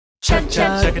Chug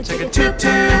chug chugga chugga toot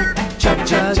toot. Chug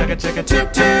chug chugga chugga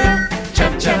toot toot.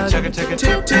 Chug chug chugga chugga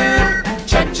toot toot.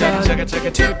 Chug chug chugga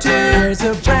chugga toot toot. There's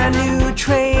a brand new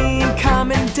train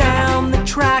coming down the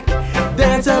track.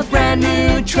 There's a brand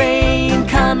new train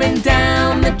coming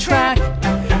down the track.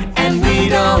 And we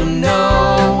don't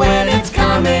know when it's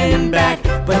coming back.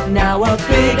 But now a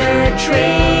bigger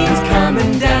train's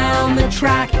coming down the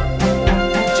track.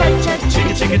 Chug chug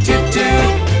chugga chugga toot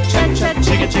toot. Chug chug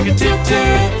chugga chugga toot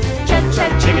toot. Chug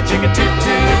chug chugga chugga toot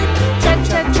toot. Chug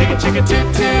chug chugga chugga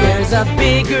toot toot. There's a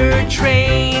bigger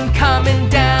train coming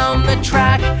down the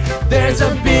track. There's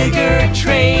a bigger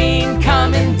train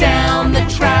coming down the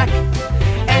track.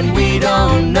 And we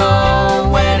don't know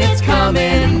when it's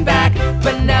coming back.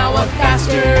 But now a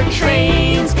faster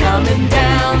train's coming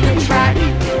down the track.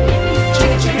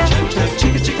 Chugga chugga chug chug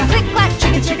chugga chugga. Click clack,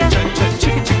 chugga chugga. Chug chug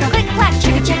chugga chugga. Click clack,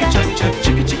 chugga chugga. Chug chug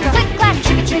chugga chugga. Click clack,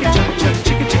 chugga chugga. Chug chug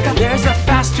chugga chugga. There's a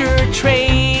faster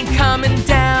train coming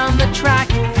down the track.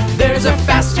 There's a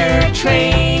faster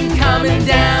train coming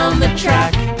down the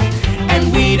track.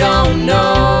 And we don't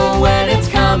know when it's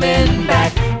coming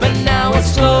back. But now a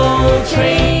slow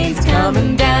train's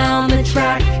coming down the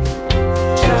track.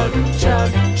 Chug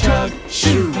chug chug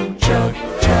shoo. Chug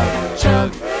chug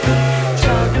chug.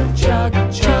 Chug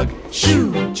chug chug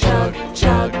shoo. Chug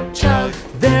chug chug.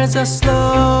 There's a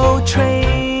slow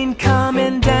train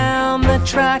coming down the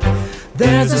track.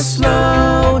 There's a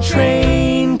slow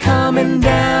train coming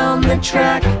down the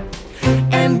track.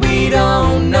 And we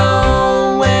don't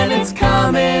know when it's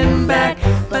coming back.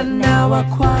 But now a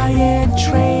quiet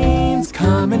train's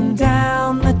coming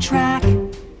down the track.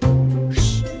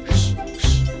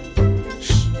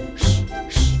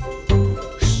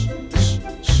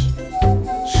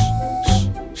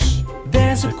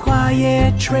 There's a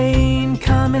quiet train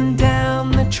coming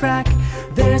down the track.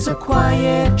 There's a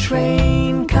quiet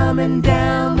train coming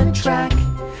down the track.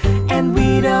 And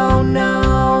we don't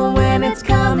know when it's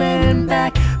coming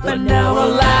back. But now a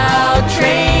loud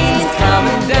train's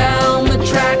coming down the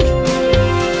track.